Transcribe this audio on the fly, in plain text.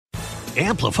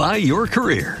Amplify your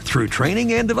career through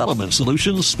training and development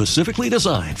solutions specifically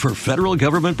designed for federal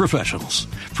government professionals.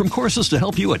 From courses to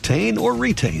help you attain or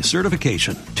retain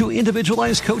certification, to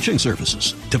individualized coaching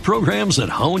services, to programs that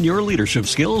hone your leadership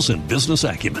skills and business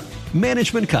acumen,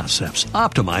 Management Concepts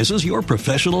optimizes your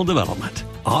professional development.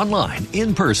 Online,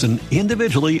 in person,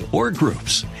 individually, or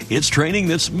groups, it's training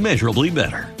that's measurably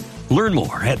better. Learn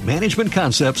more at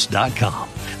managementconcepts.com.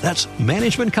 That's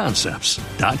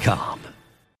managementconcepts.com.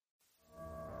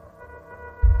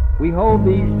 We hold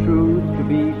these truths to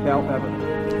be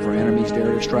self-evident. For enemies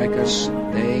dare to strike us,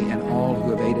 they and all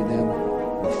who have aided them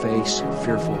will face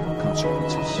fearful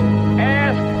consequences.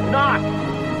 Ask not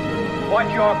what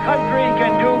your country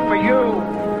can do for you.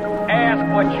 Ask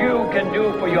what you can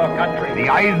do for your country. The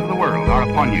eyes of the world are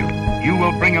upon you. You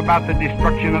will bring about the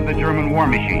destruction of the German war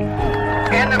machine.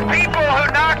 And the people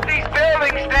who knock these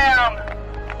buildings down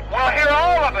will hear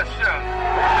all of us soon.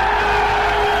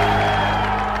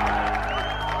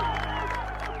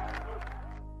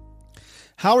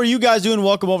 How are you guys doing?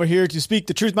 Welcome over here to Speak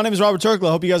the Truth. My name is Robert Turkle.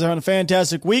 I hope you guys are having a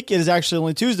fantastic week. It is actually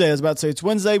only Tuesday. I was about to say it's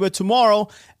Wednesday, but tomorrow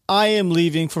I am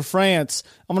leaving for France.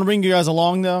 I'm going to bring you guys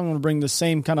along, though. I'm going to bring the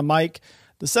same kind of mic.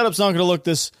 The setup's not going to look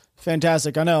this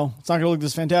fantastic. I know. It's not going to look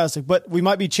this fantastic, but we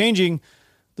might be changing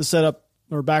the setup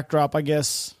or backdrop, I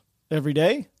guess, every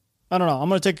day. I don't know. I'm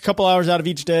going to take a couple hours out of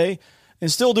each day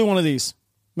and still do one of these.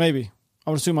 Maybe. I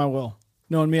would assume I will.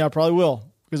 Knowing me, I probably will.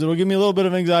 Because it'll give me a little bit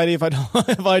of anxiety if I don't,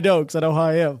 because I know how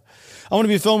I am. I'm going to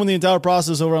be filming the entire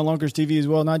process over on Lunkers TV as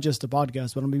well, not just the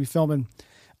podcast, but I'm going to be filming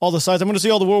all the sites. I'm going to see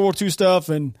all the World War II stuff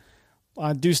and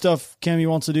do stuff Cammy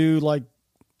wants to do. Like,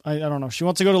 I don't know. She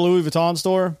wants to go to Louis Vuitton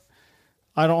store.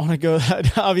 I don't want to go.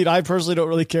 I mean, I personally don't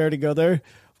really care to go there,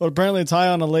 but apparently it's high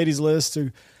on the ladies' list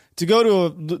to go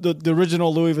to the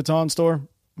original Louis Vuitton store.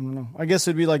 I don't know. I guess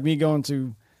it'd be like me going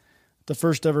to the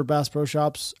first ever Bass Pro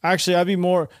Shops. Actually,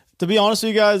 to be honest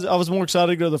with you guys, I was more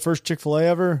excited to go to the first Chick-fil-A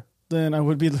ever than I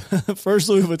would be the first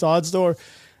Louis Vuitton store.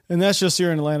 And that's just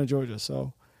here in Atlanta, Georgia.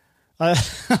 So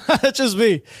that's just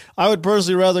me. I would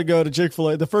personally rather go to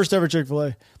Chick-fil-A, the first ever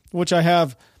Chick-fil-A, which I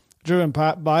have driven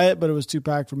by it, but it was too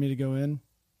packed for me to go in.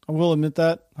 I will admit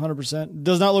that 100%. It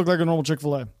does not look like a normal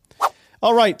Chick-fil-A.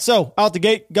 All right. So out the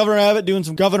gate, Governor Abbott doing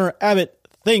some Governor Abbott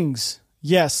things.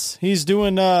 Yes, he's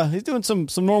doing some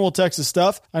normal Texas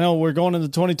stuff. I know we're going into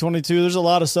 2022. There's a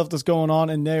lot of stuff that's going on,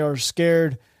 and they are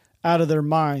scared out of their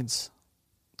minds.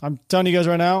 I'm telling you guys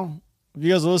right now, if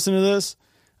you guys are listening to this,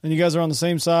 and you guys are on the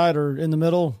same side or in the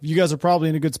middle, you guys are probably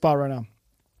in a good spot right now.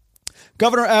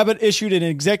 Governor Abbott issued an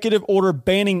executive order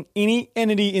banning any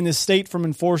entity in the state from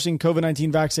enforcing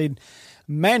COVID-19 vaccine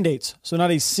mandates. So not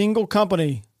a single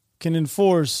company can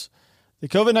enforce the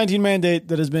COVID-19 mandate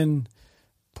that has been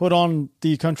put on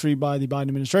the country by the Biden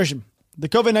administration. The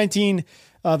COVID-19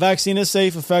 vaccine is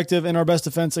safe, effective, and our best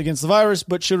defense against the virus,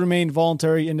 but should remain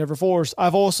voluntary and never forced.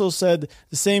 I've also said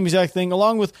the same exact thing,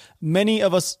 along with many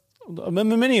of us,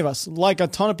 like a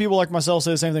ton of people like myself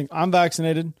say the same thing. I'm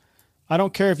vaccinated. I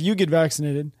don't care if you get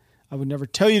vaccinated. I would never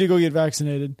tell you to go get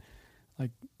vaccinated.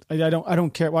 Like, I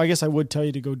don't care. Well, I guess I would tell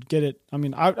you to go get it. I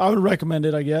mean, I would recommend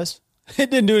it, I guess. It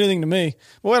didn't do anything to me.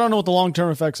 Well, I don't know what the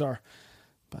long-term effects are.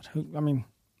 But,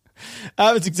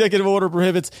 Abbott's executive order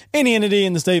prohibits any entity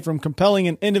in the state from compelling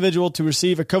an individual to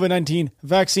receive a COVID-19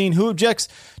 vaccine who objects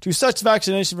to such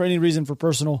vaccination for any reason for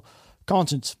personal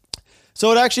conscience.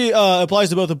 So it actually applies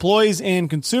to both employees and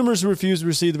consumers who refuse to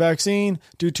receive the vaccine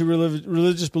due to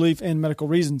religious belief and medical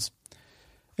reasons.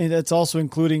 And that's also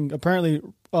including, apparently,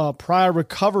 prior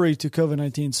recovery to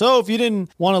COVID-19. So if you didn't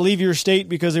want to leave your state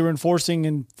because they were forcing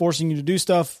you to do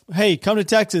stuff, hey, come to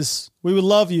Texas. We would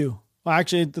love you. Well,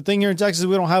 actually, the thing here in Texas,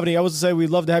 we don't have any. I was to say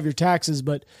we'd love to have your taxes,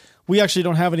 but we actually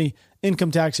don't have any income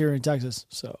tax here in Texas.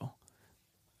 So,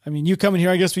 I mean, you coming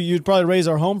here, I guess you'd probably raise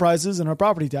our home prices and our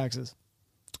property taxes.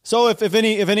 So, if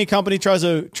any company tries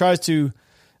to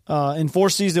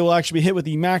enforce these, they will actually be hit with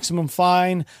the maximum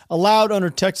fine allowed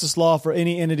under Texas law for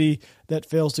any entity that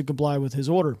fails to comply with his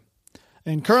order.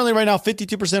 And currently, right now,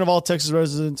 52% of all Texas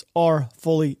residents are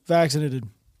fully vaccinated.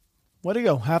 Way to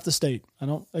go, half the state. I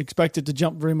don't expect it to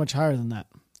jump very much higher than that,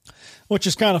 which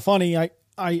is kind of funny. I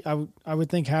would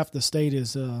think half the state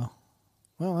is,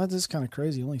 that is kind of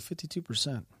crazy, only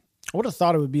 52%. I would have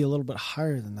thought it would be a little bit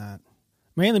higher than that,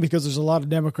 mainly because there's a lot of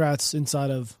Democrats inside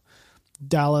of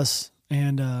Dallas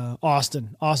and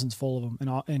Austin. Austin's full of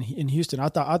them, and in Houston. I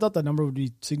thought that number would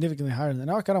be significantly higher than that.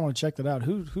 Now I kind of want to check that out.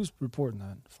 Who's reporting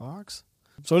that? Fox?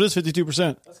 So it is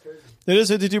 52%. That's crazy. It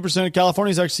is 52%. California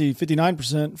is actually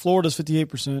 59%. Florida is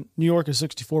 58%. New York is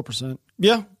 64%.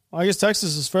 Yeah, I guess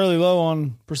Texas is fairly low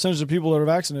on percentage of people that are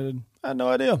vaccinated. I had no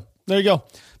idea. There you go.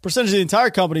 Percentage of the entire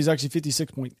company is actually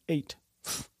 56.8.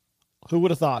 Who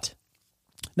would have thought?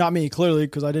 Not me, clearly,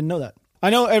 because I didn't know that. I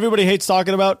know everybody hates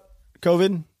talking about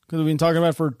COVID because we've been talking about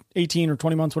it for 18 or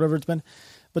 20 months, whatever it's been.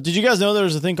 But did you guys know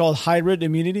there's a thing called hybrid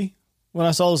immunity? When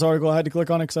I saw this article, I had to click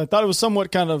on it because I thought it was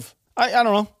somewhat kind of, I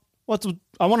don't know.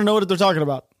 I want to know what they're talking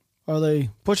about. Are they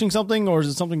pushing something, or is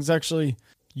it something that's actually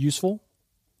useful?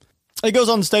 It goes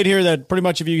on to state here that pretty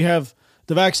much if you have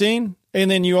the vaccine and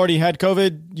then you already had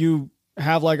COVID, you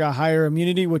have like a higher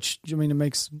immunity, which, I mean, it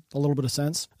makes a little bit of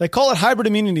sense. They call it hybrid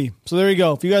immunity. So there you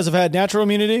go. If you guys have had natural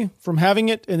immunity from having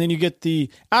it and then you get the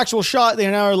actual shot, they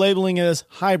now are labeling it as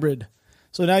hybrid.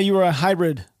 So now you are a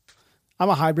hybrid. I'm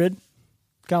a hybrid.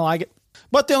 Kind of like it.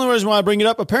 But the only reason why I bring it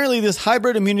up, apparently this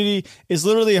hybrid immunity is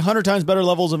literally 100 times better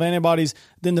levels of antibodies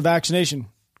than the vaccination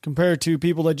compared to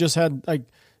people that just had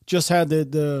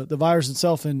the virus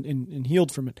itself and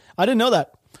healed from it. I didn't know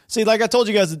that. See, like I told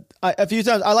you guys a few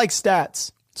times, I like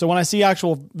stats. So when I see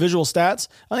actual visual stats,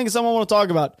 I think it's something I want to talk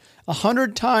about.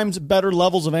 100 times better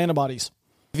levels of antibodies.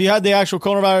 If you had the actual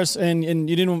coronavirus and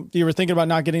you were thinking about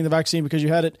not getting the vaccine because you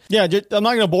had it, I'm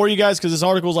not going to bore you guys because this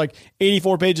article is like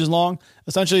 84 pages long.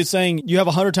 Essentially, it's saying you have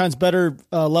 100 times better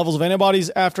levels of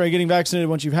antibodies after getting vaccinated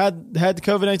once you've had the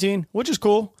COVID-19, which is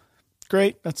cool.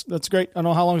 Great. That's great. I don't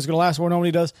know how long it's going to last.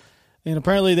 Nobody does. And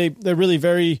apparently they really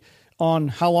vary on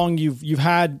how long you've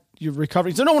had your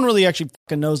recovery. So no one really actually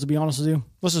fucking knows, to be honest with you.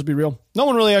 Let's just be real. No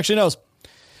one really actually knows.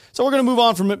 So we're going to move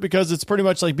on from it because it's pretty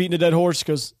much like beating a dead horse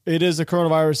because it is the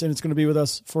coronavirus and it's going to be with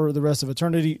us for the rest of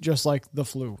eternity, just like the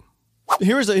flu.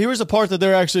 Here's a part that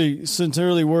they're actually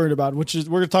sincerely worried about, which is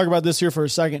we're going to talk about this here for a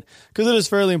second because it is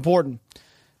fairly important.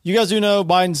 You guys do know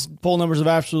Biden's poll numbers have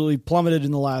absolutely plummeted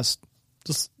in the last,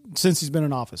 just since he's been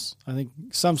in office. I think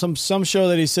some show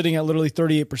that he's sitting at literally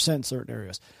 38% in certain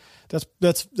areas.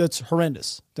 That's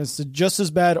horrendous. That's just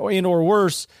as bad and or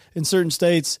worse in certain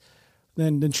states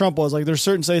than Trump was. Like there's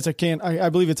certain states I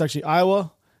believe it's actually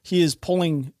Iowa. He is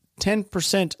polling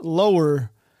 10%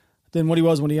 lower than what he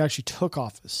was when he actually took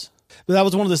office. But that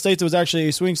was one of the states that was actually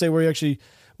a swing state where he actually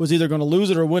was either going to lose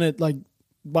it or win it, like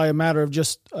by a matter of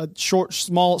just a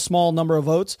small number of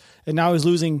votes. And now he's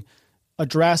losing a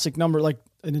drastic number, like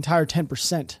an entire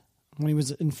 10%, when he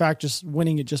was in fact just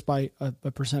winning it just by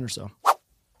a percent or so.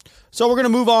 So we're going to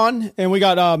move on, and we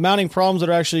got mounting problems that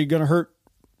are actually going to hurt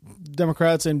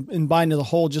Democrats and Biden as a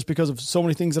whole just because of so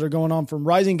many things that are going on, from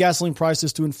rising gasoline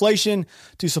prices to inflation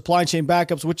to supply chain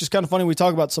backups, which is kind of funny. We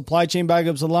talk about supply chain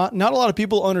backups a lot. Not a lot of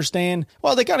people understand.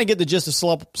 Well, they kind of get the gist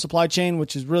of supply chain,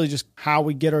 which is really just how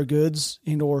we get our goods,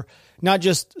 or not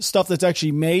just stuff that's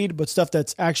actually made, but stuff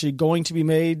that's actually going to be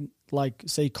made. Like,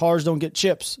 say, cars don't get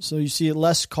chips, so you see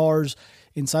less cars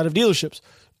inside of dealerships.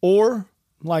 Or,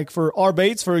 like for our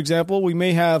baits, for example, we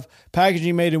may have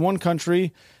packaging made in one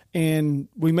country, and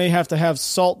we may have to have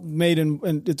salt made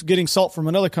and it's getting salt from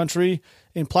another country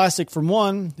and plastic from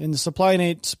one. And the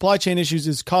supply chain issues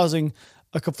is causing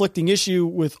a conflicting issue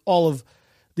with all of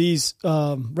these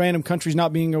random countries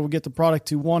not being able to get the product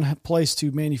to one place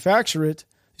to manufacture it.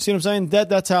 You see what I'm saying?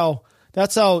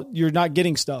 That's how you're not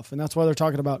getting stuff. And that's why they're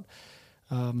talking about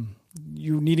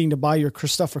you needing to buy your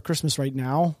stuff for Christmas right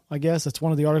now. I guess that's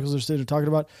one of the articles they're talking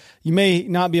about. You may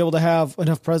not be able to have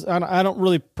enough I don't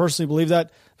really personally believe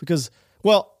that because,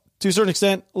 well, to a certain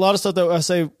extent, a lot of stuff that I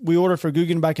say we ordered for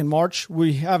Guggen back in March,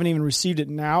 we haven't even received it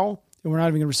now, and we're not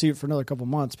even going to receive it for another couple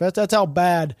months. But that's how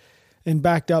bad and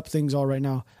backed up things are right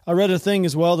now. I read a thing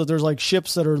as well that there's like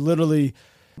ships that are literally,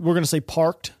 we're going to say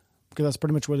parked, because that's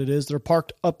pretty much what it is. They're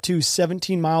parked up to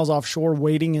 17 miles offshore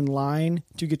waiting in line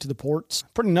to get to the ports.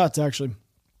 Pretty nuts, actually.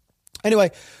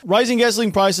 Anyway, rising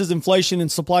gasoline prices, inflation,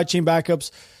 and supply chain backups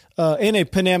in a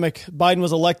pandemic Biden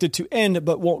was elected to end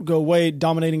but won't go away,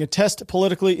 dominating a test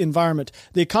politically environment.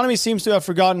 The economy seems to have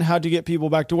forgotten how to get people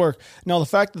back to work. Now, the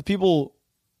fact that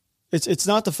it's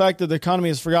not the fact that the economy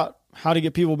has forgot how to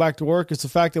get people back to work. It's the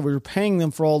fact that we were paying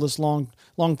them for all this long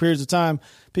periods of time.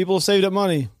 People have saved up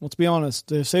money. Let's be honest.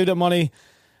 They've saved up money.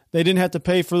 They didn't have to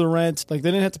pay for the rent. Like,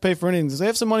 they didn't have to pay for anything. They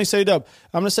have some money saved up.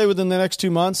 I'm going to say within the next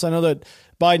 2 months, I know that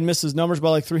Biden missed his numbers by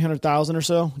like 300,000 or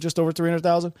so, just over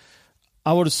 300,000.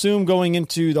 I would assume going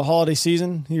into the holiday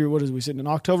season here, what is we sitting in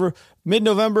October,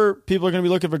 mid-November, people are going to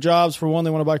be looking for jobs. For one, they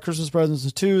want to buy Christmas presents.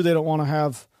 And two, they don't want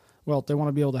to they want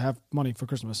to be able to have money for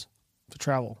Christmas to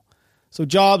travel. So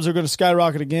jobs are going to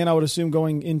skyrocket again, I would assume,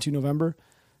 going into November.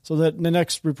 So that the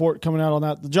next report coming out on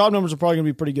that, the job numbers are probably going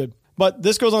to be pretty good. But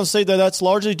this goes on to say that that's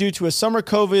largely due to a summer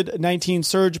COVID-19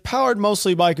 surge powered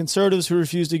mostly by conservatives who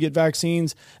refuse to get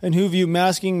vaccines and who view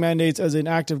masking mandates as an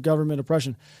act of government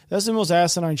oppression. That's the most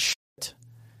asinine shit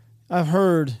I've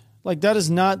heard. Like, that is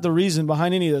not the reason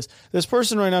behind any of this. This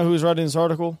person right now who is writing this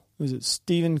article, who's it,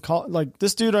 Stephen, like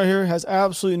this dude right here has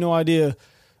absolutely no idea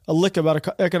a lick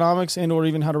about economics and or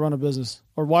even how to run a business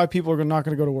or why people are not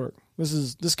going to go to work.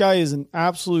 This guy is an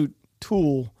absolute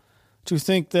tool to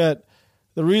think that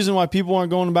the reason why people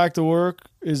aren't going back to work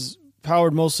is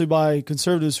powered mostly by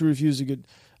conservatives who refuse to get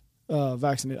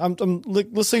vaccinated.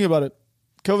 Let's think about it.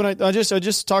 COVID-19. I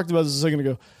just talked about this a second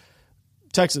ago.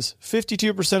 Texas,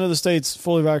 52% of the state's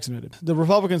fully vaccinated. The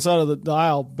Republican side of the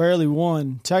aisle barely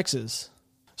won Texas.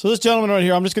 So this gentleman right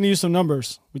here, I'm just going to use some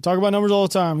numbers. We talk about numbers all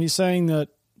the time. He's saying that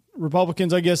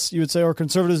Republicans, I guess you would say, or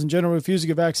conservatives in general, refuse to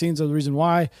get vaccines are the reason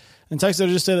why. In Texas, I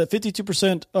just say that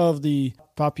 52% of the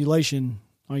population,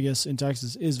 I guess, in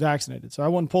Texas is vaccinated. So I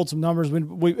went and pulled some numbers.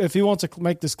 If he wants to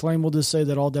make this claim, we'll just say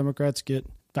that all Democrats get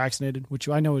vaccinated, which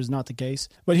I know is not the case.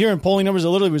 But here in polling numbers, it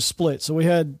literally was split. So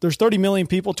there's 30 million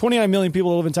people, 29 million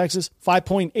people that live in Texas,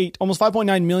 5.8, almost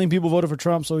 5.9 million people voted for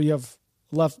Trump. So you have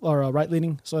left or right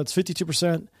leaning. So that's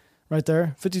 52% right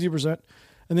there, 52%.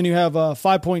 And then you have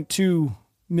 5.2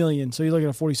 million. So you're looking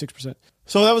at 46%.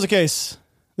 So that was the case.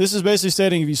 This is basically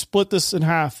stating if you split this in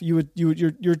half,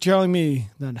 you're telling me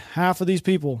that half of these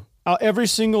people, every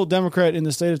single Democrat in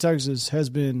the state of Texas has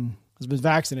been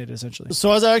vaccinated, essentially.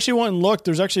 So as I actually went and looked,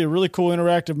 there's actually a really cool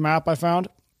interactive map I found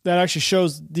that actually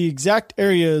shows the exact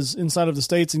areas inside of the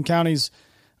states and counties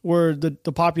where the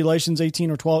population's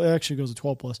 18 or 12, it actually goes to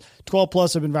 12 plus. 12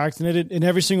 plus have been vaccinated in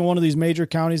every single one of these major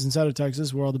counties inside of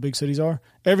Texas where all the big cities are.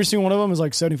 Every single one of them is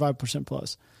like 75%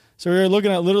 plus. So we're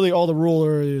looking at literally all the rural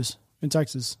areas in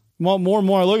Texas. More and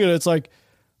more I look at it, it's like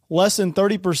less than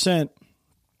 30%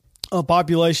 of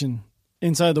population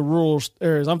inside the rural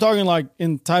areas. I'm talking like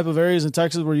in type of areas in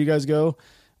Texas where you guys go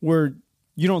where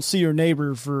you don't see your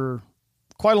neighbor for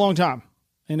quite a long time.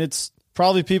 And it's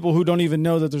probably people who don't even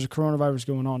know that there's a coronavirus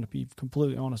going on, to be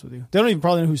completely honest with you. They don't even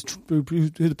probably know who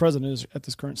the president is at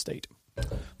this current state.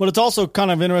 But it's also kind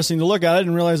of interesting to look at. I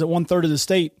didn't realize that 1/3 of the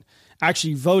state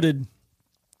actually voted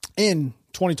in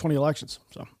 2020 elections.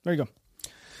 So there you go.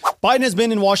 Biden has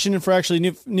been in Washington for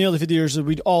actually nearly 50 years, as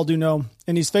we all do know,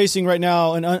 and he's facing right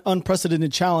now an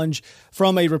unprecedented challenge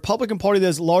from a Republican Party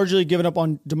that's largely given up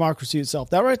on democracy itself.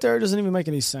 That right there doesn't even make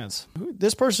any sense.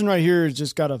 This person right here has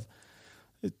just got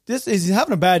he's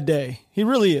having a bad day. He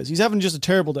really is. He's having just a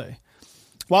terrible day.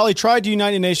 While he tried to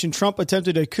unite a nation, Trump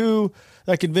attempted a coup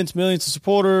that convinced millions of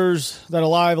supporters that a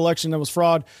live election that was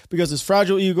fraud because his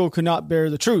fragile ego could not bear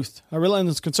the truth. A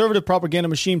relentless conservative propaganda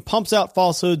machine pumps out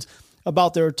falsehoods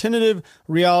about their alternative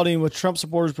reality in which Trump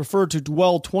supporters prefer to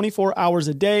dwell 24 hours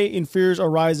a day in fears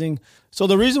arising. So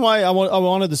the reason why I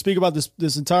wanted to speak about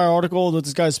this entire article that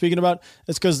this guy is speaking about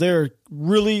is because they're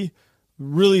really,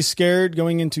 really scared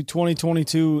going into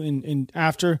 2022 and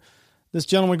after. This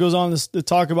gentleman goes on to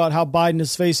talk about how Biden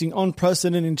is facing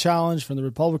unprecedented challenge from the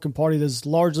Republican Party that's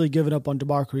largely given up on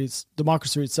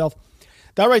democracy itself.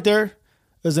 That right there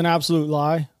is an absolute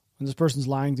lie. And this person's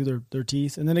lying through their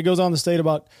teeth. And then it goes on to state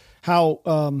about how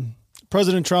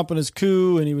President Trump and his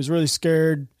coup, and he was really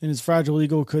scared, and his fragile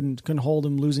ego couldn't hold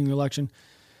him losing the election,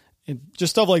 and just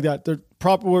stuff like that.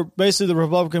 Basically, the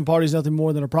Republican Party is nothing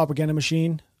more than a propaganda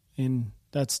machine, and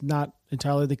that's not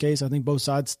entirely the case. I think both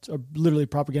sides are literally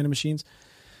propaganda machines.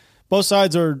 Both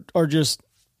sides are just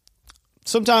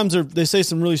sometimes they say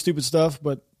some really stupid stuff,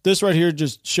 but this right here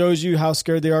just shows you how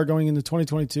scared they are going into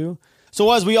 2022. So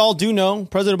as we all do know,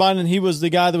 President Biden, he was the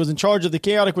guy that was in charge of the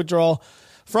chaotic withdrawal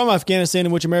from Afghanistan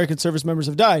in which American service members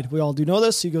have died. We all do know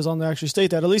this. He goes on to actually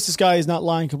state that. At least this guy is not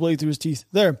lying completely through his teeth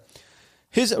there.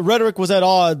 His rhetoric was at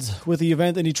odds with the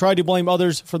event, and he tried to blame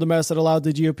others for the mess that allowed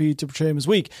the GOP to portray him as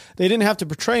weak. They didn't have to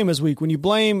portray him as weak. When you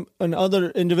blame another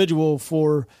individual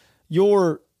for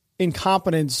your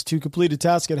incompetence to complete a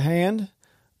task at hand,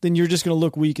 then you're just going to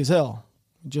look weak as hell.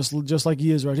 Just like he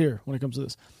is right here when it comes to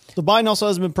this. So Biden also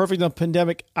hasn't been perfect on the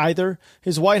pandemic either.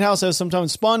 His White House has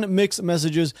sometimes spun mixed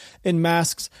messages in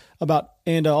masks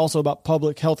also about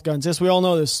public health guidance. Yes, we all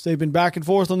know this. They've been back and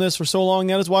forth on this for so long.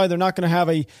 That is why they're not going to have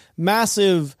a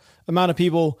massive amount of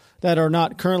people that are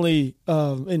not currently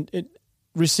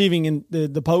receiving in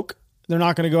the poke. They're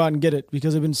not going to go out and get it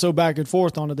because they've been so back and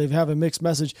forth on it. They have a mixed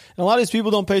message. And a lot of these people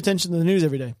don't pay attention to the news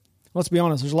every day. Let's be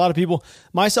honest. There's a lot of people,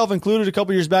 myself included, a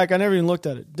couple years back, I never even looked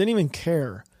at it. Didn't even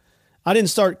care. I didn't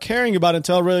start caring about it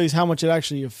until I realized how much it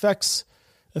actually affects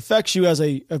you as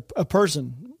a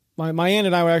person. My aunt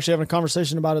and I were actually having a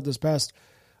conversation about it this past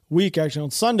week, actually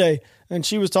on Sunday, and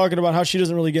she was talking about how she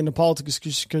doesn't really get into politics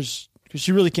because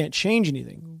she really can't change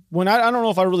anything. When I don't know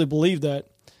if I really believe that,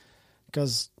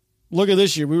 because look at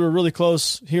this year. We were really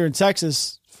close here in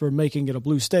Texas for making it a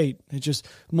blue state. It's just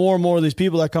more and more of these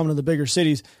people that come to the bigger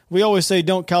cities. We always say,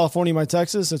 don't California my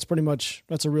Texas. That's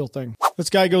a real thing. This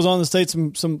guy goes on to state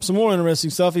some more interesting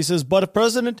stuff. He says, but if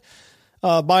President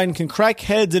Biden can crack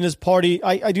heads in his party,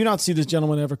 I do not see this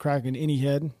gentleman ever cracking any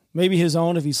head. Maybe his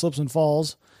own if he slips and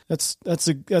falls. That's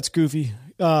goofy.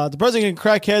 The president can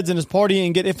crack heads in his party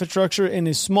and get infrastructure in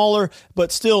a smaller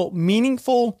but still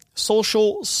meaningful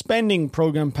social spending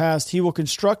program passed. He will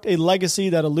construct a legacy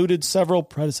that eluded several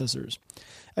predecessors.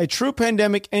 A true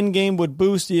pandemic endgame would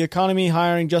boost the economy,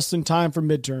 hiring just in time for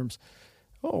midterms.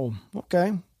 Oh,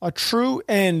 okay. A true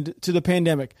end to the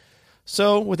pandemic.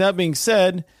 So with that being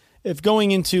said, if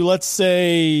going into, let's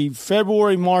say,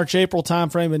 February, March, April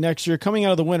timeframe of next year, coming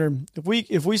out of the winter,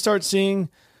 if we start seeing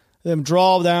them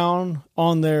draw down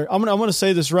on their, I'm going to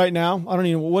say this right now. I don't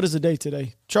even know, what is the date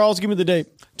today? Charles, give me the date.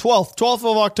 12th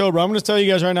of October. I'm going to tell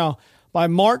you guys right now, by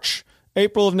March,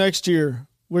 April of next year,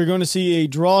 we're going to see a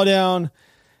drawdown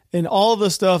in all of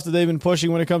the stuff that they've been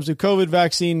pushing when it comes to COVID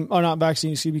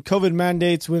COVID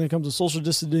mandates, when it comes to social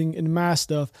distancing and mask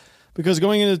stuff. Because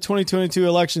going into the 2022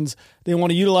 elections, they want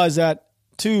to utilize that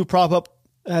to prop up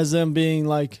as them being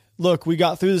like, look, we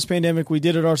got through this pandemic. We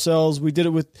did it ourselves. We did it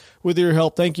with your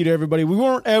help. Thank you to everybody. We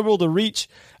weren't able to reach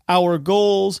our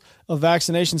goals of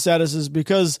vaccination statuses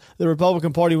because the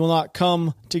Republican Party will not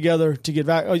come together to get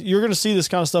vaccinated. You're going to see this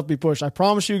kind of stuff be pushed. I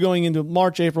promise you, going into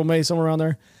March, April, May, somewhere around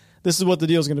there, this is what the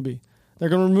deal is going to be. They're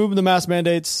going to remove the mask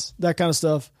mandates, that kind of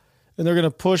stuff, and they're going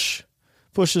to push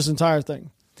this entire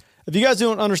thing. If you guys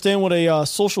don't understand what a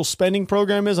social spending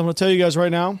program is, I'm going to tell you guys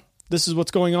right now. This is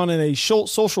what's going on in a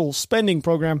social spending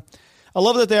program. I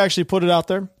love that they actually put it out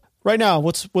there. Right now,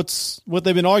 what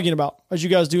they've been arguing about, as you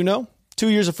guys do know, 2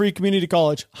 years of free community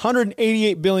college,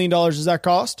 $188 billion does that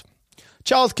cost.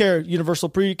 Child care, universal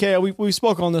pre-K, we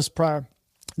spoke on this prior.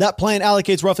 That plan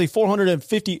allocates roughly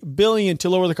 $450 billion to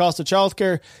lower the cost of child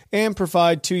care and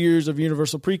provide 2 years of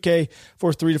universal pre-K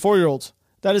for 3 to 4 year olds.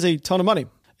 That is a ton of money.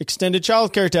 Extended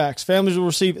child care tax. Families will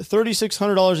receive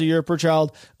 $3,600 a year per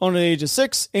child under the age of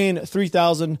 6 and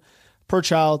 $3,000 per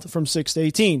child from 6 to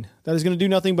 18. That is going to do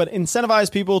nothing but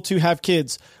incentivize people to have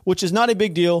kids, which is not a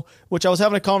big deal, which I was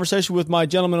having a conversation with my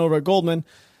gentleman over at Goldman,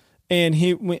 and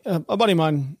a buddy of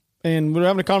mine, and we were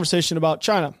having a conversation about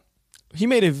China. He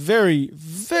made a very,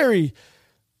 very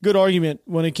good argument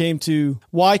when it came to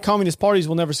why communist parties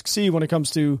will never succeed when it comes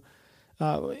to,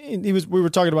 we were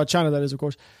talking about China, that is, of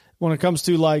course, when it comes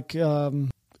to like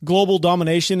global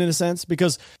domination in a sense,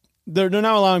 because they're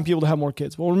now allowing people to have more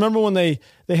kids. Well, remember when they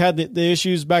had the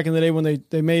issues back in the day when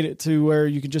they made it to where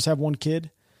you could just have one kid?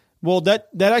 Well, that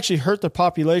actually hurt the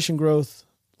population growth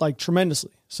like tremendously.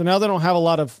 So now there's not a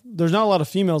lot of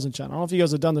females in China. I don't know if you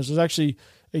guys have done this. There's actually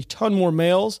a ton more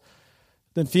males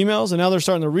than females, and now they're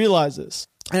starting to realize this.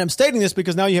 And I'm stating this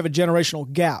because now you have a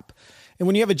generational gap. And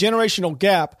when you have a generational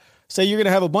gap, say you're going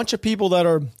to have a bunch of people that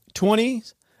are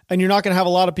 20s, and you're not going to have a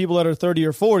lot of people that are 30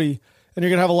 or 40, and you're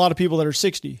going to have a lot of people that are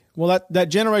 60. Well, that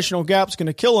generational gap is going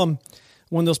to kill them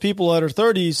when those people that are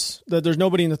 30s, that there's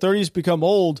nobody in the 30s, become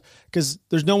old because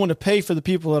there's no one to pay for the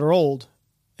people that are old.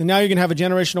 And now you're going to have a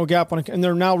generational gap, and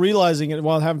they're now realizing it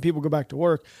while having people go back to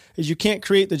work, is you can't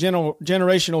create the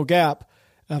generational gap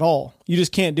at all. You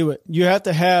just can't do it. You have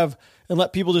to have and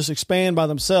let people just expand by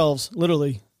themselves,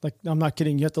 literally. Like, I'm not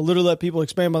kidding. You have to literally let people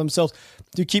expand by themselves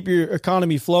to keep your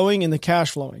economy flowing and the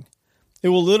cash flowing. It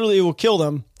will kill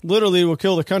them. Literally, it will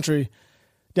kill the country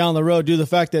down the road due to the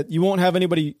fact that you won't have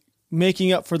anybody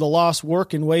making up for the lost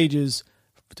work and wages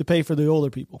to pay for the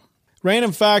older people.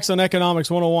 Random facts on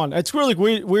Economics 101. It's really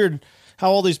weird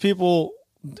how all these people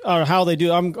are, how they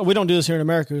do. We don't do this here in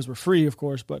America because we're free, of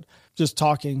course, but just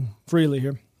talking freely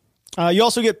here. You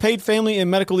also get paid family and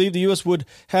medical leave. The U.S. would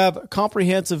have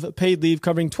comprehensive paid leave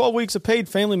covering 12 weeks of paid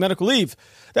family medical leave.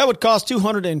 That would cost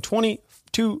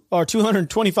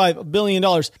 $225 billion.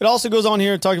 It also goes on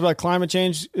here and talks about climate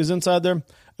change is inside there.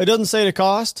 It doesn't say the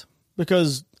cost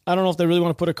because I don't know if they really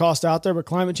want to put a cost out there, but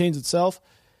climate change itself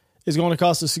is going to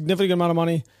cost a significant amount of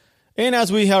money. And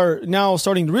as we are now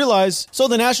starting to realize, so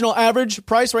the national average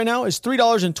price right now is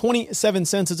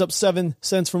 $3.27. It's up 7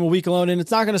 cents from a week alone, and it's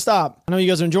not going to stop. I know you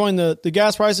guys are enjoying the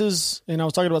gas prices, and I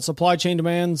was talking about supply chain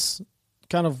demands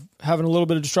kind of having a little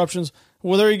bit of disruptions.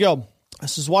 Well, there you go.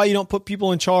 This is why you don't put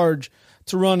people in charge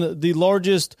to run the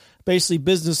largest, basically,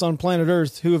 business on planet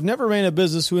Earth, who have never ran a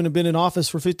business, who have been in office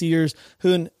for 50 years,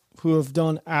 who have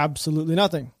done absolutely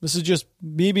nothing. This is just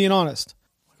me being honest.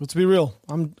 Let's be real.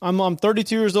 I'm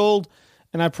 32 years old,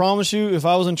 and I promise you, if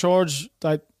I was in charge,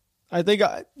 the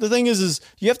thing is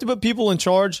you have to put people in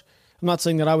charge. I'm not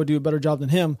saying that I would do a better job than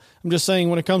him. I'm just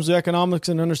saying when it comes to economics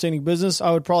and understanding business,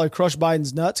 I would probably crush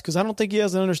Biden's nuts because I don't think he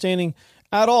has an understanding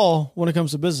at all when it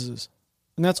comes to businesses.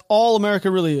 And that's all America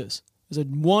really is a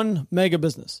one mega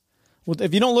business.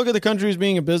 If you don't look at the country as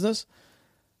being a business,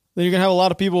 then you're going to have a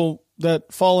lot of people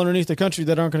that fall underneath the country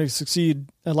that aren't going to succeed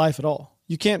at life at all.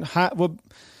 You can't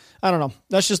I don't know.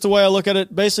 That's just the way I look at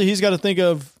it. Basically, he's got to think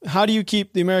of how do you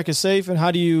keep the America safe and how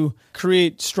do you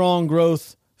create strong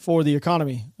growth for the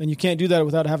economy? And you can't do that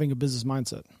without having a business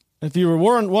mindset. If you were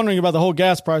wondering about the whole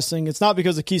gas price thing, it's not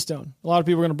because of Keystone. A lot of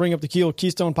people are going to bring up the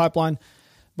Keystone pipeline,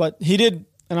 but he did,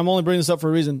 and I'm only bringing this up for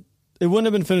a reason, it wouldn't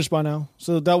have been finished by now,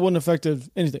 so that wouldn't have affected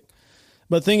anything.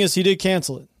 But the thing is, he did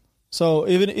cancel it. So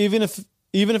even if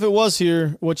it was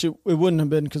here, which it wouldn't have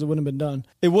been because it wouldn't have been done,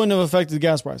 it wouldn't have affected the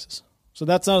gas prices. So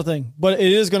that's not a thing. But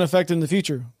it is going to affect it in the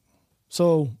future.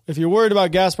 So if you're worried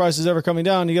about gas prices ever coming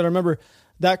down, you got to remember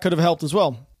that could have helped as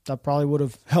well. That probably would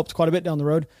have helped quite a bit down the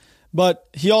road. But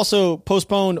he also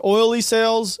postponed oil lease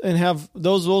sales and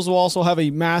those will also have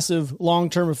a massive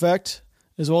long-term effect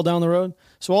as well down the road.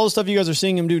 So all the stuff you guys are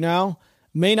seeing him do now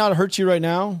may not hurt you right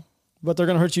now, but they're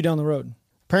going to hurt you down the road.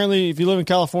 Apparently, if you live in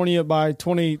California by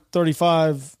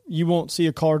 2035, you won't see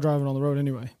a car driving on the road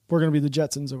anyway. We're going to be the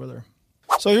Jetsons over there.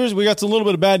 So we got a little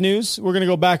bit of bad news. We're going to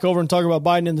go back over and talk about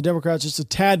Biden and the Democrats just a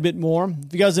tad bit more.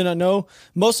 If you guys did not know,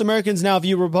 most Americans now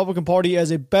view the Republican Party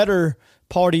as a better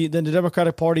party than the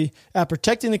Democratic Party at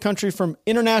protecting the country from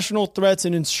international threats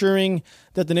and ensuring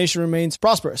that the nation remains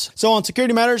prosperous. So on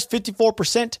security matters,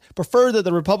 54% prefer that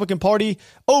the Republican Party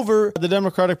over the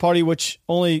Democratic Party, which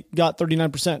only got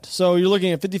 39%. So you're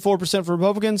looking at 54% for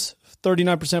Republicans,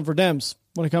 39% for Dems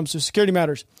when it comes to security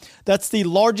matters. That's the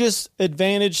largest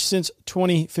advantage since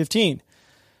 2015.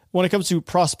 When it comes to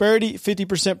prosperity,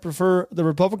 50% prefer the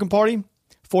Republican Party,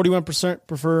 41%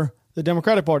 prefer the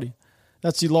Democratic Party.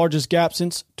 That's the largest gap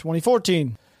since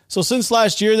 2014. So since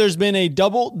last year, there's been a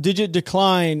double-digit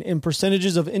decline in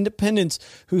percentages of independents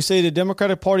who say the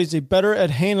Democratic Party is better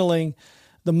at handling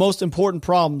the most important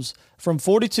problems, from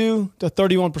 42 to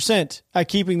 31% at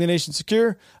keeping the nation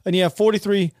secure, and you have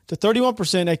 43 to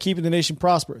 31% at keeping the nation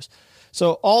prosperous.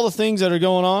 So all the things that are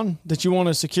going on that you want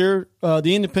to secure,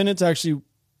 the independents actually,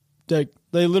 they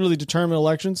literally determine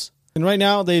elections. And right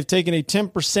now, they've taken a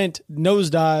 10%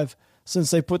 nosedive since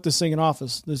they put this thing in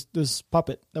office, this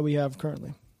puppet that we have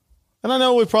currently. And I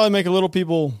know we probably make some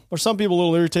people a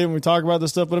little irritated when we talk about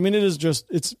this stuff, but I mean,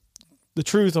 it's the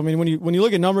truth. I mean, when you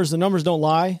look at numbers, the numbers don't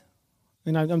lie.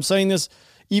 And I'm saying this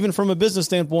even from a business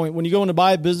standpoint. When you go in to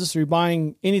buy a business or you're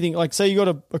buying anything, like say you go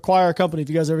to acquire a company, if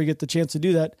you guys ever get the chance to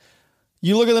do that,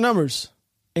 you look at the numbers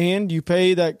and you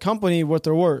pay that company what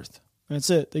they're worth. That's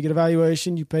it. They get a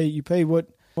valuation. You pay what,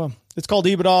 well, it's called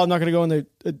EBITDA. I'm not going to go in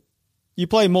there. You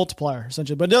play multiplier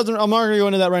essentially, but I'm not going to go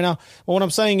into that right now. But what I'm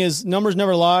saying is numbers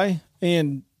never lie.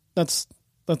 And that's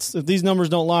if these numbers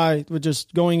don't lie, we're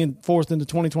just going forth into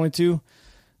 2022.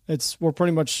 We're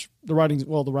pretty much the writing's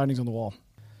on the wall.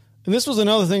 And this was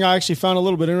another thing I actually found a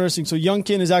little bit interesting. So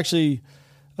Youngkin is actually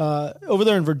over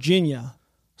there in Virginia.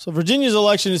 So Virginia's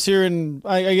election is here in,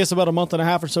 I guess, about a month and a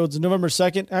half or so. It's November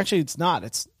 2nd. Actually, it's not.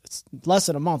 It's less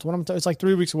than a month. It's like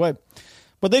 3 weeks away.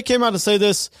 But they came out to say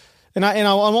this, and I'm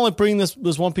only bringing this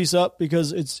one piece up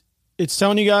because it's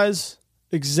telling you guys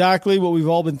exactly what we've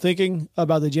all been thinking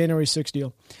about the January 6th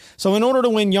deal. So in order to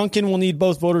win, Youngkin will need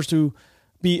both voters to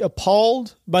be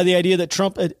appalled by the idea that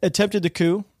Trump attempted the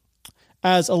coup,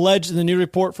 as alleged in the new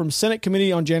report from Senate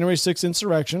Committee on January 6th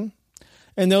insurrection,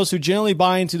 and those who generally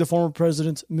buy into the former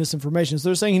president's misinformation. So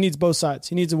they're saying he needs both sides.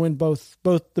 He needs to win both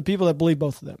the people that believe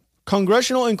both of them.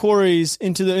 Congressional inquiries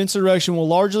into the insurrection will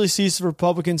largely cease if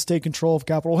Republicans take control of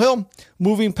Capitol Hill.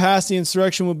 Moving past the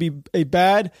insurrection would be a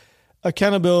bad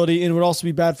accountability and would also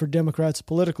be bad for Democrats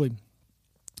politically.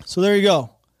 So there you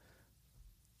go.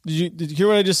 Did you hear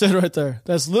what I just said right there?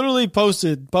 That's literally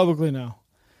posted publicly now.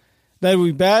 That would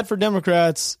be bad for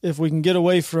Democrats if we can get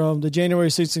away from the January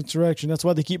 6th insurrection. That's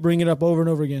why they keep bringing it up over and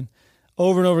over again.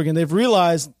 Over and over again. They've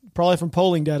realized, probably from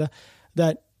polling data,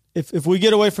 that if we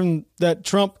get away from that,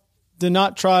 Trump did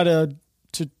not try to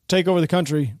take over the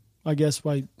country, I guess,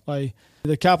 by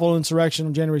the Capitol insurrection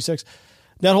on January 6th.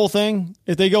 That whole thing,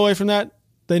 if they go away from that,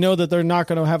 they know that they're not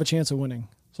going to have a chance of winning.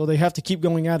 So they have to keep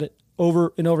going at it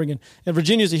over and over again. And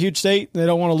Virginia's a huge state. They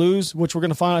don't want to lose, which we're going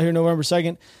to find out here November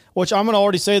 2nd, which I'm going to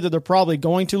already say that they're probably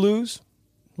going to lose.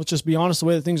 Let's just be honest the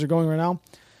way that things are going right now.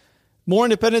 More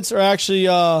independents are actually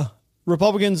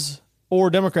Republicans or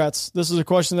Democrats. This is a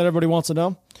question that everybody wants to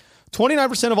know.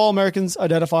 29% of all Americans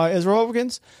identify as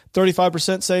Republicans.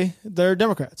 35% say they're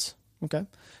Democrats. Okay.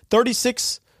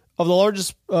 36 of the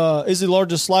largest is the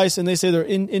largest slice, and they say they're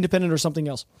independent or something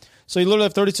else. So you literally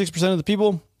have 36% of the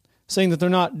people saying that they're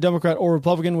not Democrat or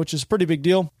Republican, which is a pretty big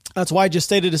deal. That's why I just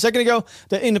stated a second ago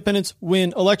that independents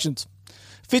win elections.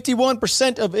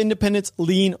 51% of independents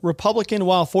lean Republican,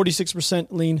 while 46%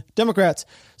 lean Democrats.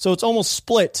 So it's almost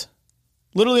split,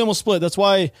 literally almost split. That's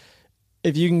why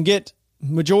if you can get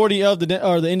majority of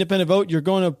the independent vote, you're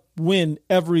going to win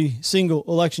every single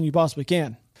election you possibly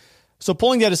can. So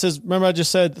polling data says, remember I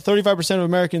just said 35% of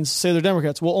Americans say they're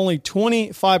Democrats. Well, only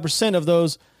 25% of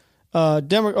those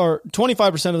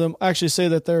 25% of them actually say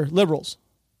that they're liberals.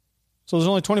 So there's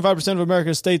only 25% of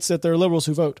America states that they're liberals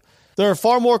who vote. There are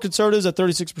far more conservatives at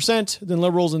 36% than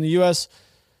liberals in the U.S.,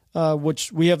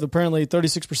 which we have apparently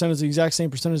 36% is the exact same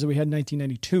percentage that we had in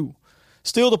 1992.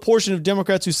 Still, the portion of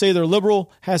Democrats who say they're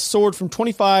liberal has soared from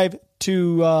 25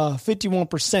 to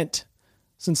 51%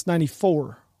 since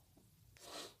 94.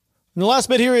 And the last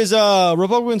bit here is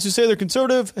Republicans who say they're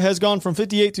conservative has gone from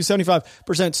 58 to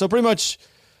 75%. So pretty much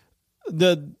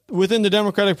within the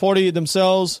Democratic Party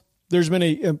themselves, there's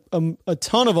been a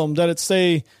ton of them that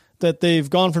say that they've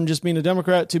gone from just being a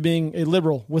Democrat to being a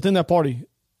liberal within that party,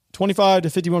 25 to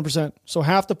 51%. So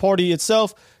half the party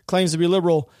itself claims to be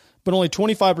liberal, but only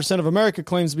 25% of America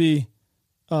claims to be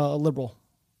liberal.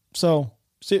 So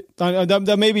see,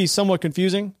 that may be somewhat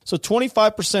confusing. So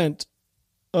 25%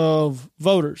 of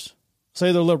voters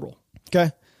say they're liberal,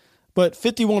 okay? But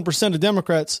 51% of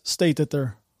Democrats state that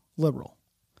they're liberal.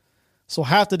 So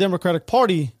half the Democratic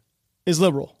Party is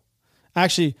liberal.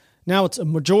 Actually, now it's a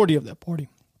majority of that party.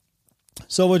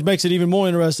 So what makes it even more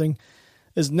interesting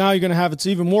is now you're going to have it's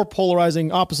even more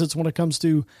polarizing opposites when it comes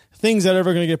to things that are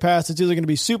ever going to get passed. It's either going to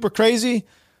be super crazy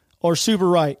or super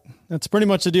right. That's pretty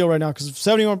much the deal right now because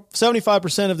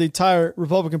 75% of the entire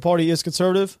Republican Party is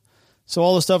conservative. So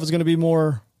all this stuff is going to be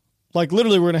more like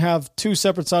literally we're going to have two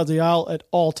separate sides of the aisle at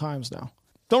all times now.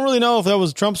 Don't really know if that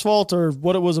was Trump's fault or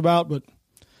what it was about, but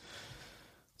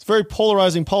it's very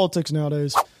polarizing politics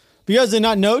nowadays. If you guys did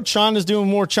not know, China's doing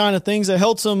more China things. They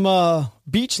held some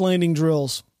beach landing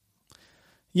drills.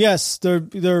 Yes,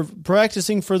 they're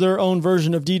practicing for their own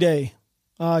version of D-Day.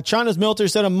 China's military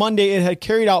said on Monday it had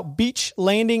carried out beach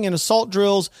landing and assault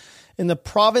drills in the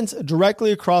province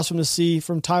directly across from the sea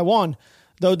from Taiwan,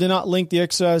 though did not link the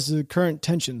exercise to the current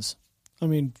tensions. I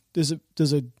mean, do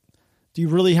you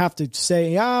really have to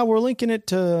say, we're linking it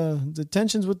to the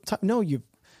tensions with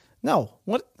No.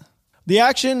 What? The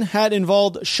action had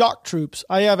involved shock troops.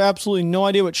 I have absolutely no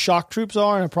idea what shock troops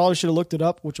are, and I probably should have looked it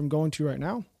up, which I'm going to right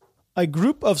now. A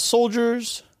group of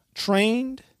soldiers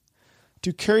trained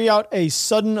to carry out a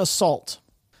sudden assault.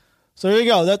 So there you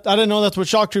go. I didn't know that's what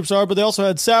shock troops are, but they also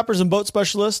had sappers and boat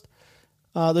specialists.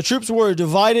 The troops were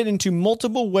divided into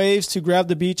multiple waves to grab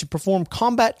the beach and perform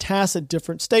combat tasks at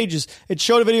different stages. It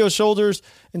showed a video of soldiers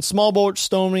in small boats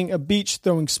storming a beach,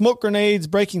 throwing smoke grenades,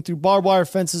 breaking through barbed wire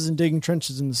fences, and digging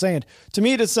trenches in the sand. To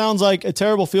me, it sounds like a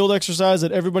terrible field exercise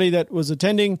that everybody that was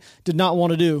attending did not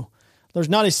want to do. There's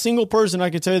not a single person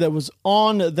I can tell you that was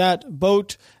on that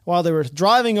boat while they were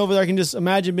driving over there. I can just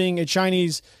imagine being a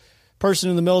Chinese person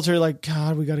in the military like,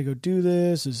 God, we got to go do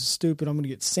this. This is stupid. I'm going to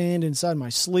get sand inside my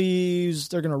sleeves.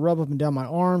 They're going to rub up and down my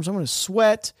arms. I'm going to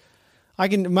sweat.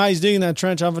 He's digging that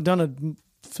trench. I've done it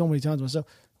so many times myself.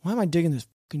 Why am I digging this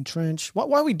fucking trench?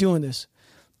 Why are we doing this?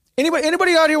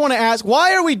 Anybody out here want to ask,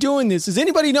 why are we doing this? Does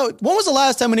anybody know? When was the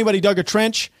last time anybody dug a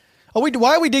trench?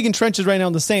 Why are we digging trenches right now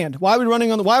in the sand? Why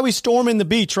are we storming the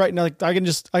beach right now? Like, I can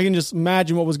just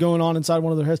imagine what was going on inside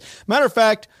one of their heads. Matter of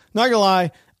fact, not gonna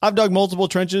lie, I've dug multiple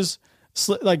trenches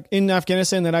like in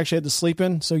Afghanistan that I actually had to sleep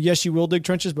in. So yes, you will dig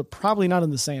trenches, but probably not in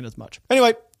the sand as much.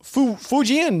 Anyway,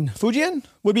 Fujian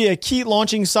would be a key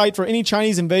launching site for any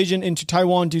Chinese invasion into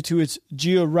Taiwan due to its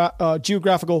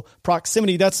geographical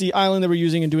proximity. That's the island they were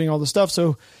using and doing all the stuff.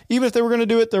 So even if they were going to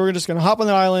do it, they were just going to hop on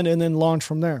that island and then launch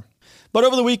from there. But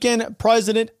over the weekend,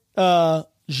 President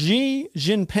Xi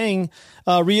Jinping,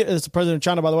 it's the president of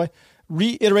China, by the way,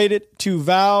 reiterated to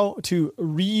vow to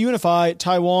reunify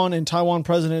Taiwan, and Taiwan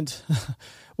president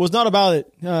was not about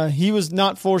it. He was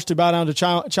not forced to bow down to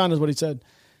China is what he said.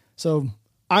 So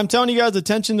I'm telling you guys, the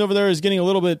tension over there is getting a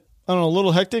little bit, a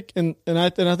little hectic, and I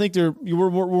think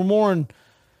we're more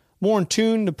in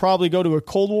tune to probably go to a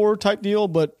Cold War type deal.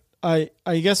 But I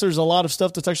guess there's a lot of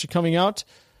stuff that's actually coming out.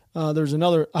 There's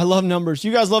another. I love numbers.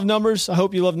 You guys love numbers. I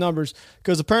hope you love numbers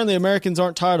because apparently Americans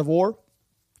aren't tired of war.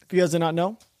 If you guys did not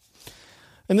know.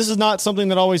 And this is not something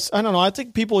that I don't know. I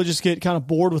think people just get kind of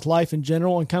bored with life in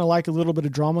general and kind of like a little bit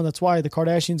of drama. That's why the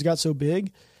Kardashians got so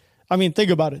big. I mean,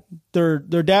 think about it. Their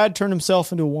dad turned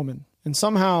himself into a woman, and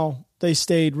somehow they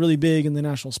stayed really big in the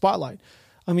national spotlight.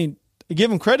 I mean, give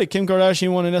them credit. Kim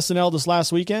Kardashian won an SNL this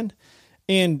last weekend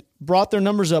and brought their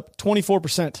numbers up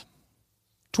 24%.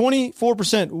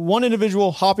 24%. One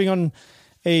individual hopping on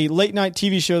a late night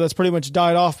TV show that's pretty much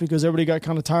died off because everybody got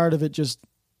kind of tired of it just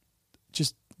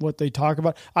what they talk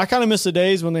about. I kind of miss the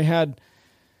days when they had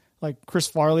like Chris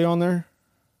Farley on there.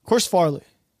 Chris Farley,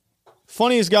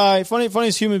 funniest guy,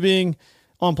 funniest human being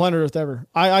on planet Earth ever.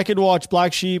 I could watch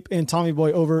Black Sheep and Tommy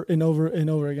Boy over and over and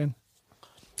over again.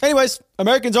 Anyways,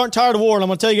 Americans aren't tired of war, and I'm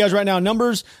going to tell you guys right now,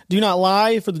 numbers do not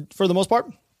lie for the most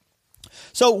part.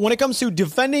 So when it comes to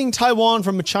defending Taiwan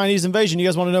from a Chinese invasion, you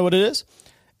guys want to know what it is?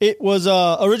 It was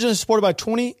originally supported by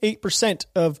 28%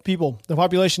 of people, the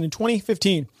population in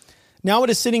 2015. Now it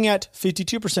is sitting at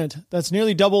 52%. That's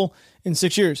nearly double in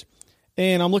 6 years.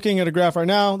 And I'm looking at a graph right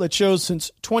now that shows since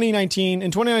 2019,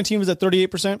 and 2019 was at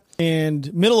 38%,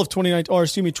 and middle of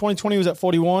 2020 was at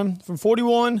 41, from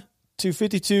 41 to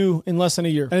 52 in less than a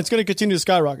year. And it's going to continue to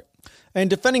skyrocket. And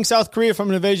defending South Korea from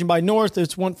an invasion by North,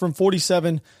 it's went from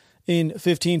 47 in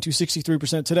 15 to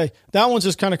 63% today. That one's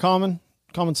just kind of common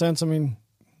sense. I mean,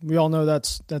 we all know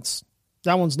that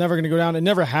one's never going to go down. It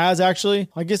never has, actually.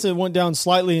 I guess it went down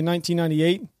slightly in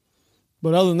 1998.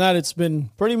 But other than that, it's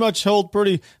been pretty much held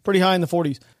pretty high in the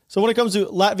 40s. So when it comes to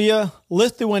Latvia,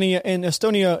 Lithuania, and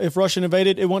Estonia, if Russia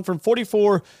invaded, it went from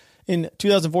 44 in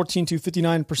 2014 to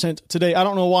 59% today. I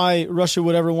don't know why Russia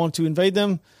would ever want to invade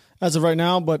them as of right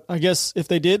now, but I guess if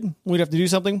they did, we'd have to do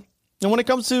something. And when it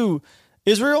comes to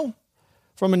Israel,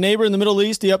 from a neighbor in the Middle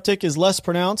East, the uptick is less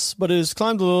pronounced, but it has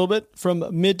climbed a little bit from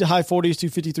mid to high 40s to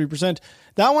 53%.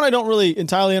 That one I don't really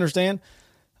entirely understand.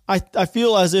 I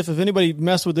feel as if anybody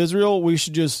messed with Israel, we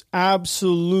should just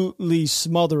absolutely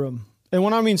smother them. And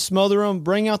when I mean smother them,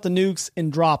 bring out the nukes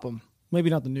and drop them. Maybe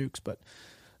not the nukes, but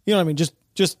you know what I mean? Just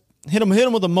hit them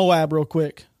with a Moab real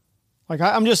quick. Like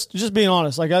I'm just being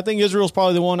honest. Like I think Israel's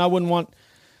probably the one I wouldn't want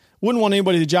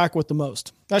anybody to jack with the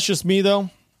most. That's just me though.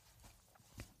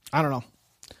 I don't know.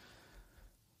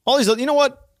 All these, you know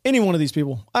what? Any one of these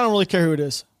people, I don't really care who it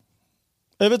is.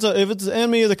 If it's an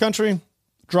enemy of the country,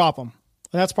 drop them.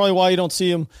 And that's probably why you don't see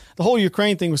them. The whole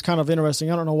Ukraine thing was kind of interesting.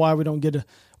 I don't know why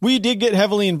we did get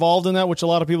heavily involved in that, which a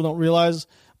lot of people don't realize.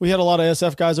 We had a lot of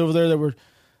SF guys over there that were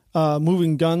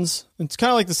moving guns. It's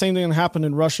kind of like the same thing that happened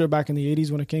in Russia back in the 80s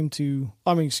when it came to,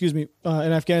 in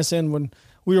Afghanistan when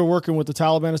we were working with the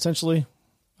Taliban, essentially,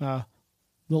 the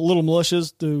little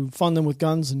militias to fund them with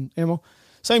guns and ammo.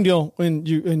 Same deal in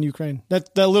Ukraine. That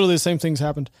literally the same things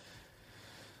happened.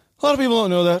 A lot of people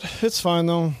don't know that. It's fine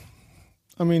though.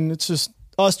 I mean, it's just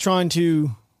us trying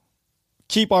to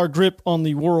keep our grip on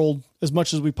the world as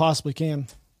much as we possibly can.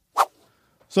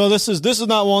 So this is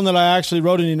not one that I actually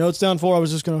wrote any notes down for. I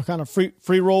was just going to kind of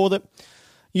free roll with it.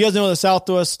 You guys know that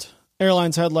Southwest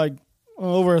Airlines had like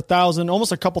over 1,000,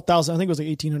 almost a couple thousand. I think it was like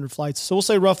 1,800 flights. So we'll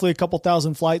say roughly a couple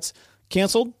thousand flights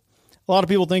canceled. A lot of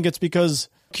people think it's because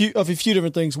of a few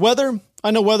different things. Weather,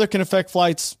 I know weather can affect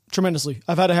flights tremendously.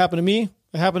 I've had it happen to me.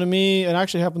 It happened to me. It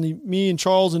actually happened to me and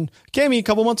Charles and Cammy a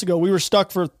couple months ago. We were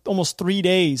stuck for almost 3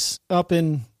 days up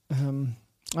in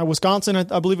Wisconsin,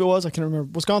 I believe it was. I can't remember.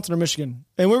 Wisconsin or Michigan.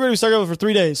 And we were going to be stuck up for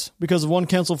 3 days because of one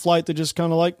canceled flight that just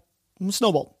kind of like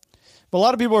snowballed. But a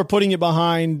lot of people are putting it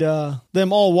behind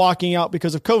them all walking out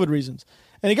because of COVID reasons.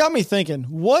 And it got me thinking,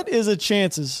 what are the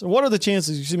chances some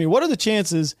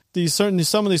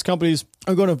of these companies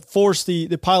are going to force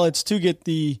the pilots to get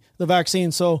the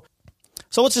vaccine? So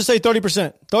let's just say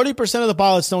 30%. 30% of the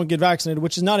pilots don't get vaccinated,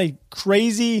 which is not a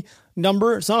crazy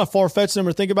number. It's not a far-fetched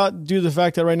number to think about due to the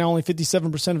fact that right now only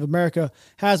 57% of America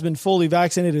has been fully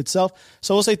vaccinated itself.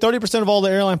 So we'll say 30% of all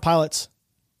the airline pilots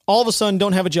all of a sudden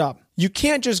don't have a job. You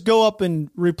can't just go up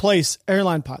and replace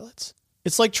airline pilots.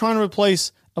 It's like trying to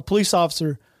replace a police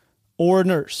officer or a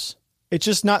nurse. It's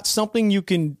just not something you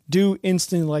can do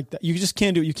instantly like that. You just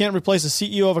can't do it. You can't replace a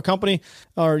CEO of a company,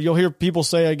 or you'll hear people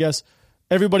say, I guess,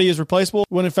 everybody is replaceable,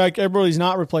 when in fact, everybody's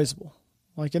not replaceable.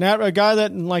 Like a guy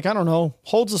that, like, I don't know,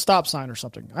 holds a stop sign or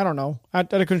something. I don't know,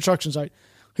 at a construction site.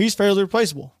 He's fairly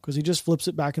replaceable because he just flips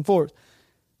it back and forth.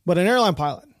 But an airline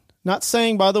pilot, not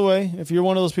saying, by the way, if you're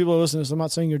one of those people who listen to this, I'm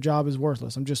not saying your job is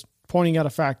worthless. I'm just pointing out a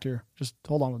fact here. Just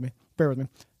hold on with me. Bear with me.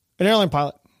 An airline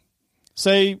pilot,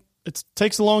 say it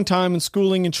takes a long time in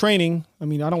schooling and training. I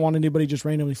mean, I don't want anybody just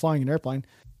randomly flying an airplane.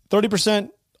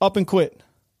 30% up and quit.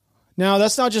 Now,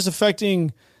 that's not just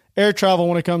affecting air travel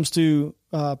when it comes to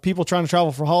people trying to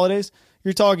travel for holidays.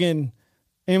 You're talking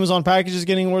Amazon packages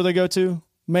getting where they go to,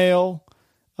 mail,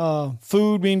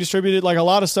 food being distributed, like a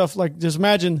lot of stuff. Like, just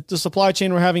imagine the supply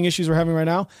chain we're having right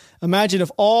now. Imagine if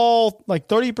all, like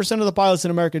 30% of the pilots in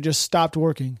America just stopped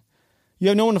working. You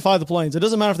have no one to fly the planes. It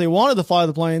doesn't matter if they wanted to fly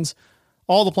the planes.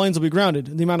 All the planes will be grounded.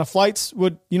 The amount of flights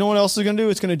you know what else is going to do?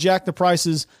 It's going to jack the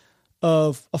prices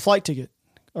of a flight ticket,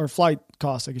 or flight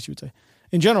cost, I guess you would say,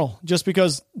 in general, just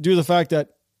because due to the fact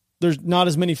that there's not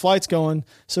as many flights going.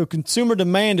 So consumer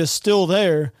demand is still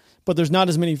there, but there's not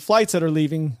as many flights that are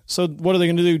leaving. So what are they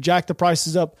going to do? Jack the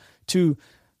prices up to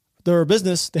their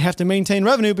business. They have to maintain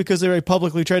revenue because they're a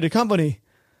publicly traded company.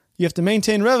 You have to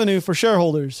maintain revenue for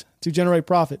shareholders to generate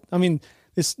profit. I mean,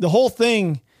 the whole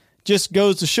thing just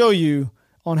goes to show you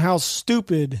on how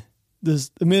stupid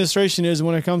this administration is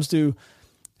when it comes to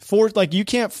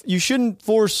you shouldn't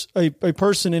force a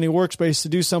person in a workspace to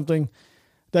do something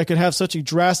that could have such a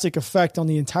drastic effect on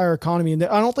the entire economy. And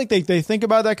I don't think they think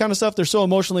about that kind of stuff. They're so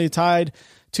emotionally tied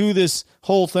to this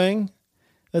whole thing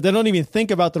that they don't even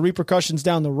think about the repercussions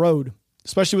down the road,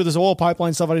 especially with this oil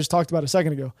pipeline stuff I just talked about a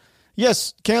second ago.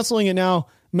 Yes, canceling it now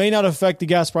may not affect the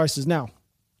gas prices now,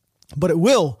 but it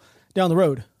will down the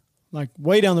road, like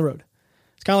way down the road.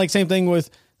 It's kind of like same thing with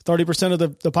 30%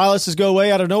 of the pilots just go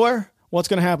away out of nowhere. What's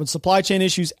going to happen? Supply chain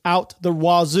issues out the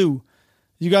wazoo.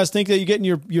 You guys think that you're getting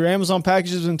your Amazon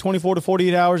packages in 24 to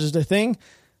 48 hours is the thing?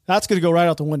 That's going to go right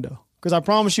out the window. Because I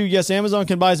promise you, yes, Amazon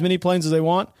can buy as many planes as they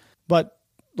want, but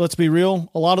let's be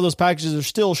real. A lot of those packages are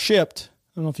still shipped.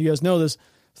 I don't know if you guys know this,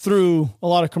 through a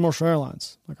lot of commercial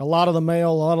airlines. Like a lot of the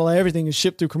mail, a lot of everything is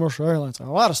shipped through commercial airlines. Like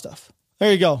a lot of stuff.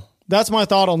 There you go. That's my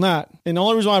thought on that. And the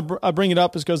only reason why I bring it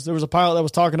up is because there was a pilot that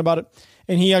was talking about it,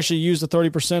 and he actually used the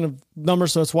 30% of number.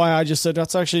 So that's why I just said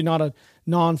that's actually not a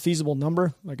non-feasible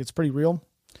number. Like it's pretty real.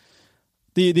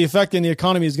 The effect in the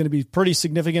economy is going to be pretty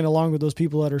significant along with those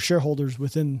people that are shareholders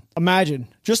within.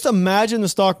 Just imagine the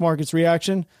stock market's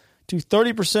reaction to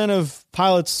 30% of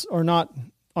pilots are not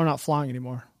flying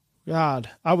anymore. God,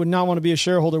 I would not want to be a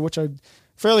shareholder, which I'm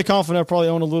fairly confident I probably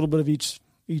own a little bit of each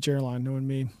airline, knowing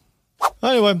me.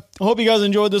 Anyway, I hope you guys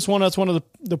enjoyed this one. That's one of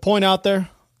the point out there,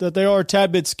 that they are a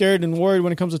tad bit scared and worried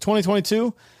when it comes to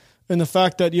 2022, and the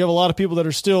fact that you have a lot of people that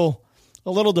are still a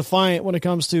little defiant when it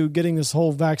comes to getting this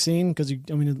whole vaccine. Because,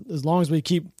 as long as we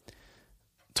keep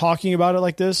talking about it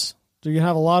like this, you're going to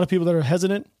have a lot of people that are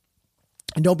hesitant.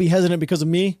 And don't be hesitant because of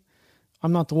me.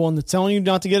 I'm not the one that's telling you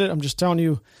not to get it. I'm just telling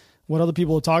you what other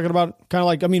people are talking about. Kind of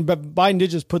like, Biden did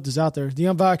just put this out there. The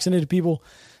unvaccinated people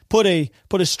put a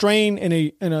strain and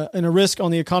a risk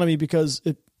on the economy because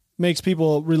it makes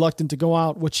people reluctant to go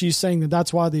out, which she's saying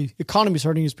that's why the economy is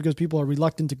hurting, is because people are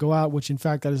reluctant to go out, which in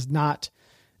fact that is not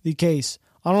the case.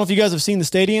 I don't know if you guys have seen the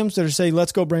stadiums that are saying,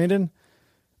 "Let's go, Brandon." I'm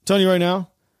telling you right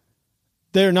now,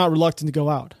 they're not reluctant to go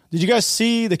out. Did you guys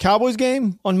see the Cowboys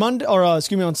game on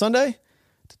on Sunday?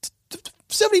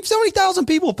 70,000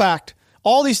 people packed.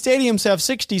 All these stadiums have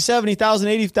 60, 70,000,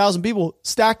 80,000 people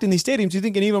stacked in these stadiums. You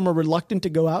think any of them are reluctant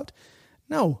to go out?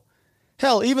 No.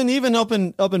 Hell, even up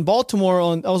in Baltimore,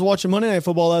 I was watching Monday Night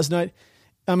Football last night.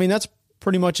 That's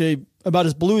pretty much about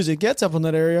as blue as it gets up in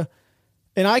that area.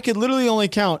 And I could literally only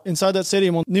count inside that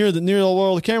stadium near where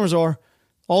all the cameras are,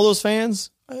 all those fans.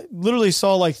 I literally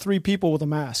saw like 3 people with a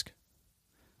mask.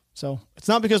 So it's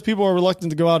not because people are reluctant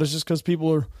to go out. It's just because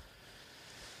people are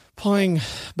playing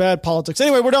bad politics.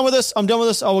 Anyway, we're done with this. I'm done with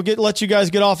this. I will let you guys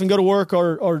get off and go to work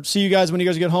or see you guys when you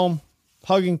guys get home.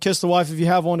 Hug and kiss the wife if you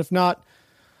have one. If not,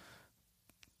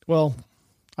 well,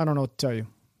 I don't know what to tell you.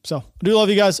 So I do love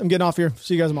you guys. I'm getting off here.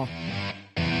 See you guys tomorrow.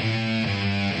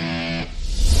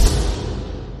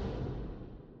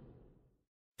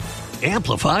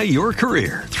 Amplify your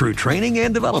career through training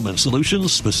and development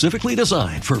solutions specifically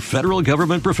designed for federal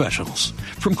government professionals.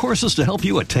 From courses to help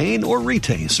you attain or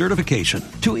retain certification,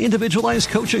 to individualized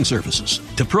coaching services,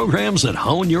 to programs that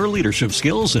hone your leadership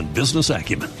skills and business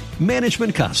acumen,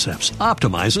 Management Concepts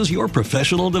optimizes your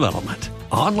professional development.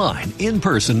 Online, in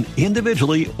person,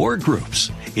 individually, or groups,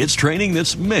 it's training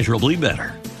that's measurably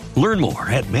better. Learn more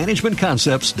at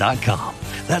managementconcepts.com.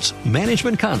 That's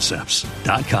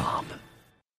managementconcepts.com.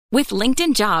 With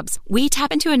LinkedIn Jobs, we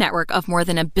tap into a network of more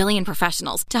than 1 billion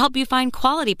professionals to help you find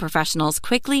quality professionals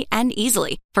quickly and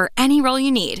easily for any role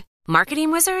you need.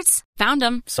 Marketing wizards? Found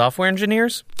them. Software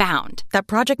engineers? Found. That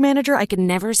project manager I could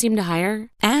never seem to hire?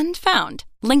 And found.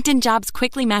 LinkedIn Jobs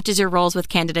quickly matches your roles with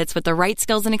candidates with the right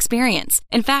skills and experience.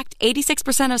 In fact,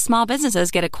 86% of small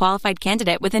businesses get a qualified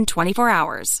candidate within 24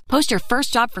 hours. Post your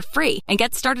first job for free and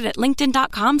get started at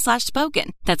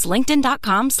linkedin.com/spoken. That's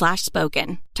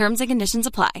linkedin.com/spoken. Terms and conditions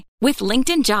apply. With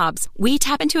LinkedIn Jobs, we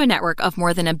tap into a network of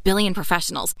more than 1 billion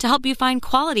professionals to help you find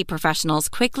quality professionals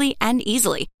quickly and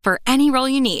easily for any role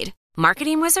you need.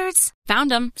 Marketing wizards? Found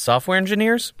them. Software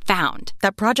engineers? Found.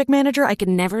 That project manager I could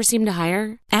never seem to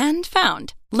hire? And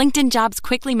found. LinkedIn Jobs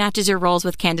quickly matches your roles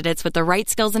with candidates with the right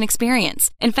skills and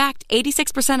experience. In fact,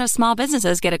 86% of small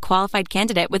businesses get a qualified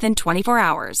candidate within 24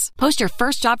 hours. Post your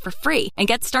first job for free and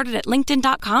get started at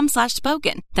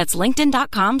linkedin.com/spoken. That's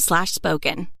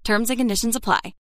linkedin.com/spoken. Terms and conditions apply.